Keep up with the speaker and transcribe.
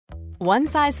One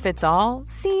size fits all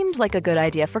seemed like a good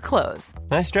idea for clothes.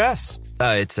 Nice dress.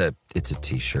 It's a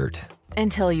t-shirt.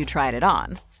 Until you tried it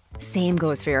on. Same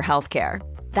goes for your healthcare.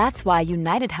 That's why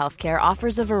United Healthcare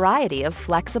offers a variety of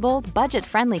flexible,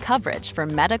 budget-friendly coverage for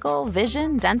medical,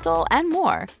 vision, dental, and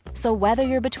more. So whether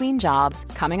you're between jobs,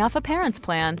 coming off a parent's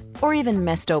plan, or even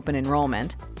missed open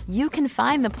enrollment, you can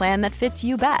find the plan that fits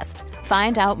you best.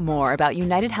 Find out more about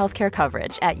United Healthcare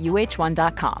coverage at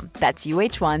uh1.com. That's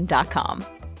uh1.com.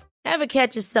 Ever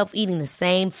catch yourself eating the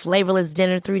same flavorless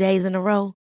dinner 3 days in a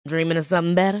row? Dreaming of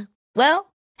something better?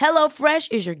 Well,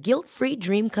 HelloFresh is your guilt-free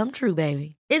dream come true,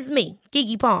 baby. It's me,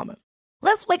 Keke Palmer.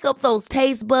 Let's wake up those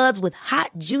taste buds with hot,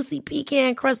 juicy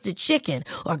pecan-crusted chicken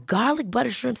or garlic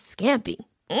butter shrimp scampi.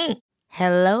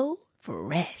 Hello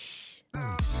Fresh.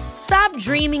 Stop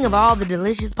dreaming of all the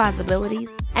delicious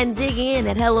possibilities and dig in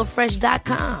at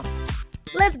HelloFresh.com.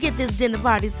 Let's get this dinner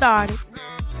party started.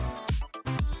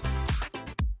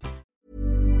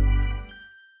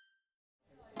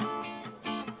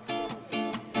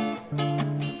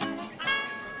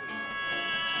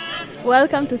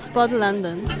 Welcome to Spot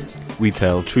London. We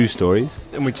tell true stories.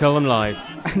 And we tell them live.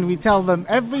 And we tell them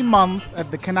every month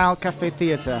at the Canal Cafe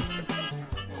Theatre.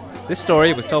 This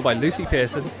story was told by Lucy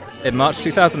Pearson in March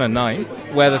 2009,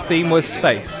 where the theme was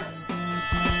space.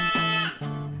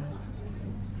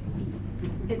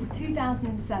 It's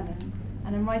 2007,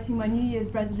 and I'm writing my New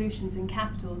Year's resolutions in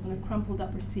capitals on a crumpled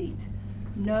up receipt.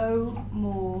 No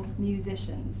more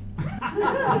musicians.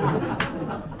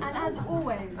 And as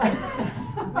always,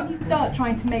 when you start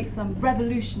trying to make some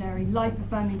revolutionary,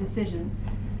 life-affirming decision,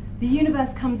 the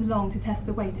universe comes along to test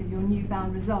the weight of your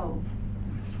newfound resolve.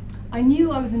 I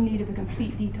knew I was in need of a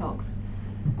complete detox,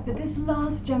 but this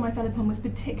last gem I fell upon was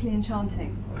particularly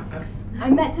enchanting. I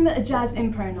met him at a jazz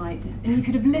improv night, and you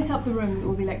could have lit up the room with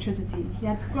all the electricity. He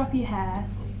had scruffy hair,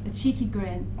 a cheeky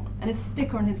grin, and a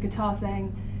sticker on his guitar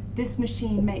saying, "This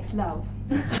machine makes love."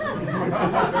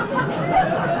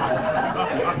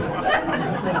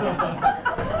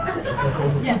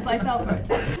 Yes, I fell for it.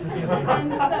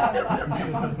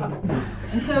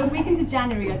 And so a week into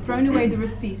January, I'd thrown away the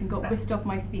receipt and got whisked off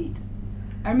my feet.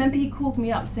 I remember he called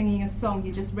me up singing a song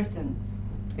he'd just written.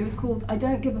 It was called "I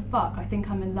Don't Give a Fuck, I Think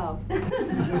I'm in Love."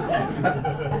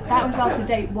 That was after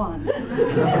date 1.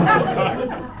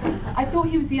 I thought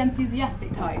he was the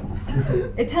enthusiastic type.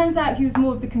 It turns out he was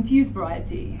more of the confused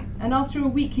variety, and after a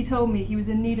week he told me he was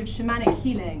in need of shamanic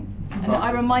healing, and that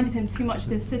I reminded him too much of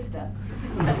his sister.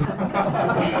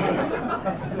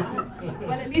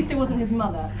 Well, at least it wasn't his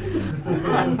mother.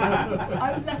 And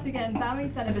I was left again vowing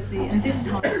celibacy, and this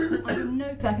time, under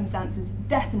no circumstances,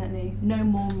 definitely no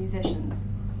more musicians.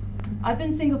 I've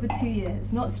been single for 2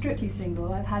 years, not strictly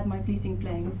single. I've had my fleeting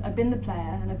flings, I've been the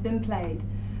player, and I've been played.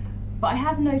 But I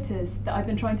have noticed that I've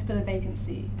been trying to fill a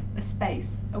vacancy, a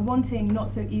space, a wanting not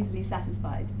so easily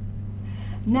satisfied.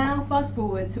 Now, fast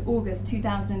forward to August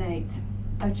 2008.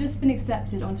 I've just been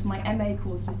accepted onto my MA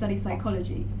course to study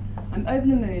psychology. I'm over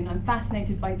the moon, I'm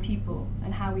fascinated by people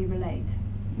and how we relate.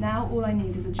 Now all I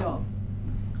need is a job.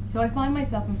 So I find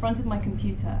myself in front of my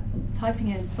computer, typing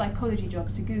in psychology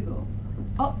jobs to Google.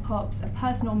 Up pops a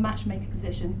personal matchmaker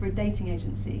position for a dating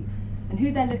agency, and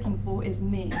who they're looking for is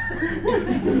me.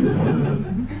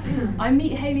 I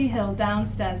meet Hayley Hill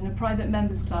downstairs in a private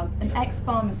members club, an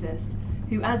ex-pharmacist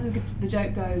who, as the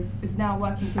joke goes, is now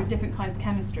working for a different kind of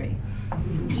chemistry.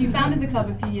 She founded the club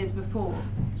a few years before.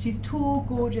 She's tall,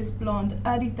 gorgeous, blonde,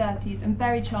 early 30s, and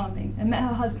very charming, and met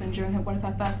her husband during one of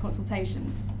her first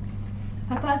consultations.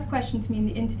 Her first question to me in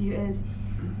the interview is,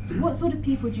 "What sort of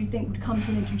people do you think would come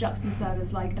to an introduction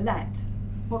service like Elect?"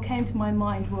 What came to my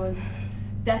mind was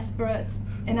desperate,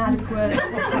 inadequate,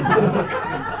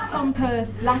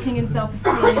 pompous, lacking in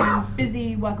self-esteem,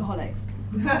 busy workaholics.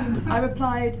 I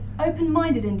replied,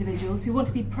 "Open-minded individuals who want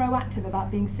to be proactive about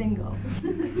being single."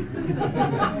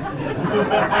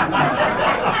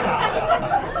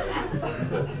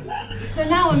 So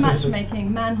now I'm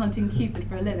matchmaking, man-hunting Cupid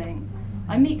for a living.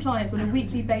 I meet clients on a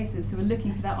weekly basis who are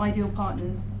looking for their ideal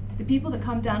partners. The people that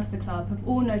come down to the club have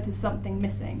all noticed something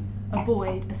missing, a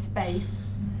void, a space,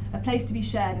 a place to be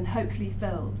shared and hopefully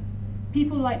filled.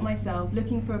 People like myself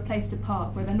looking for a place to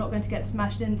park where they're not going to get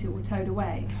smashed into or towed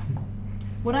away.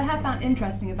 What I have found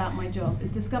interesting about my job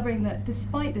is discovering that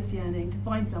despite this yearning to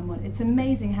find someone, it's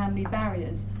amazing how many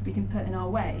barriers we can put in our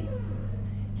way.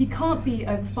 He can't be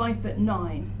over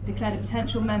 5'9", declared a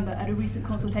potential member at a recent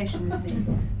consultation with me,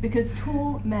 because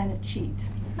tall men cheat.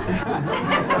 The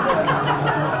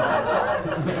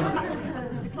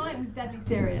client was deadly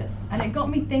serious, and it got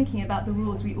me thinking about the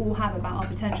rules we all have about our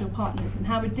potential partners and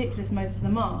how ridiculous most of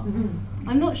them are.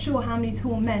 I'm not sure how many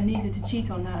tall men needed to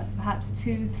cheat on her, perhaps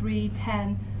 2, 3,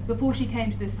 10, before she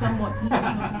came to this somewhat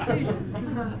delusional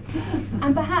conclusion.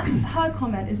 And perhaps her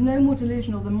comment is no more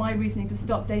delusional than my reasoning to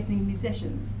stop dating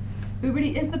musicians. But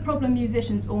really, is the problem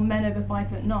musicians or men over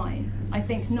 5'9"? I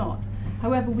think not.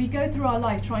 However, we go through our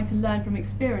life trying to learn from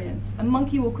experience. A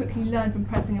monkey will quickly learn from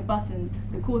pressing a button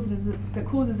that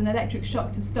causes an electric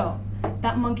shock to stop.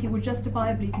 That monkey will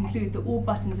justifiably conclude that all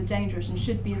buttons are dangerous and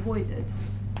should be avoided.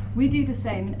 We do the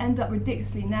same and end up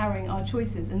ridiculously narrowing our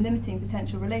choices and limiting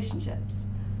potential relationships.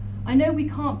 I know we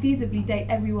can't feasibly date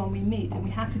everyone we meet and we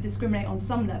have to discriminate on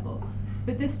some level,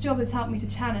 but this job has helped me to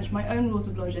challenge my own rules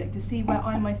of logic to see where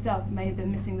I myself may have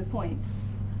been missing the point.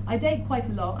 I date quite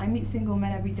a lot. I meet single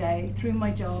men every day through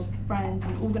my job, friends,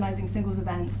 and organising singles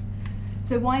events.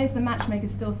 So why is the matchmaker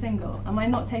still single? Am I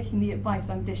not taking the advice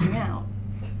I'm dishing out?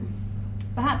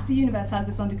 Perhaps the universe has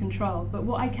this under control, but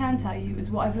what I can tell you is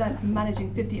what I've learned from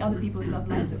managing 50 other people's love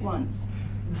lives at once.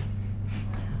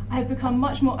 I have become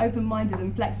much more open-minded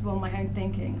and flexible in my own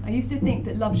thinking. I used to think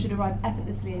that love should arrive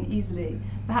effortlessly and easily,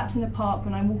 perhaps in a park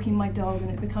when I'm walking my dog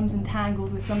and it becomes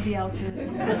entangled with somebody else's.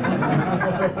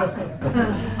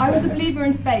 I was a believer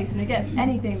in fate and against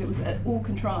anything that was at all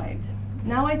contrived.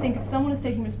 Now I think if someone is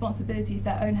taking responsibility for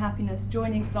their own happiness,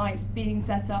 joining sites, being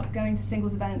set up, going to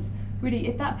singles events, really,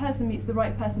 if that person meets the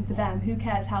right person for them, who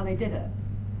cares how they did it?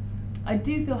 I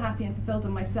do feel happy and fulfilled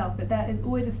in myself, but there is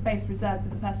always a space reserved for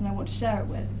the person I want to share it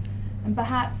with. And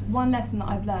perhaps one lesson that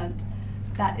I've learned,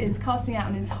 that is casting out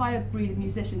an entire breed of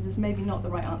musicians is maybe not the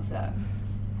right answer,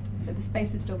 but the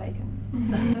space is still vacant.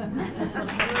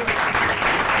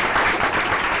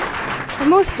 For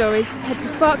more stories, head to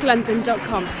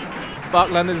sparklondon.com.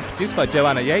 Spark London is produced by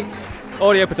Joanna Yates,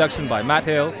 audio production by Matt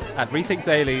Hill at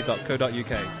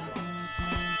rethinkdaily.co.uk.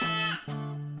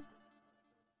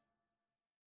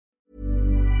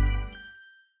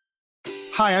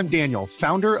 Hi, I'm Daniel,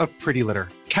 founder of Pretty Litter.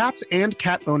 Cats and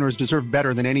cat owners deserve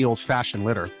better than any old-fashioned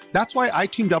litter. That's why I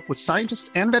teamed up with scientists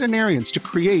and veterinarians to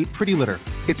create Pretty Litter.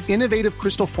 Its innovative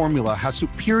crystal formula has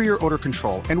superior odor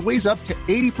control and weighs up to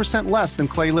 80% less than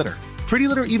clay litter. Pretty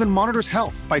Litter even monitors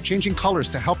health by changing colors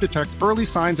to help detect early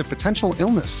signs of potential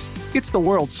illness. It's the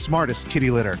world's smartest kitty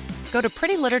litter. Go to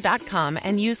prettylitter.com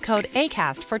and use code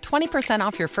ACAST for 20%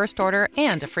 off your first order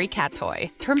and a free cat toy.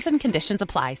 Terms and conditions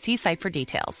apply. See site for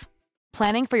details.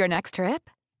 Planning for your next trip?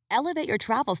 Elevate your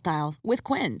travel style with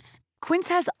Quince. Quince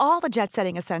has all the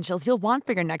jet-setting essentials you'll want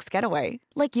for your next getaway,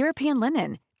 like European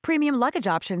linen, premium luggage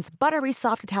options, buttery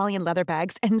soft Italian leather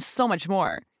bags, and so much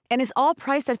more. And is all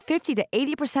priced at 50 to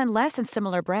 80% less than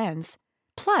similar brands.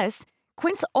 Plus,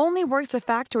 Quince only works with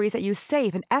factories that use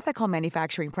safe and ethical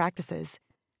manufacturing practices.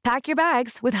 Pack your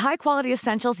bags with high-quality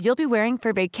essentials you'll be wearing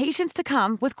for vacations to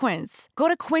come with Quince. Go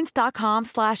to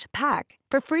quince.com/pack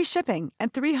for free shipping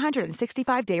and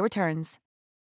 365-day returns.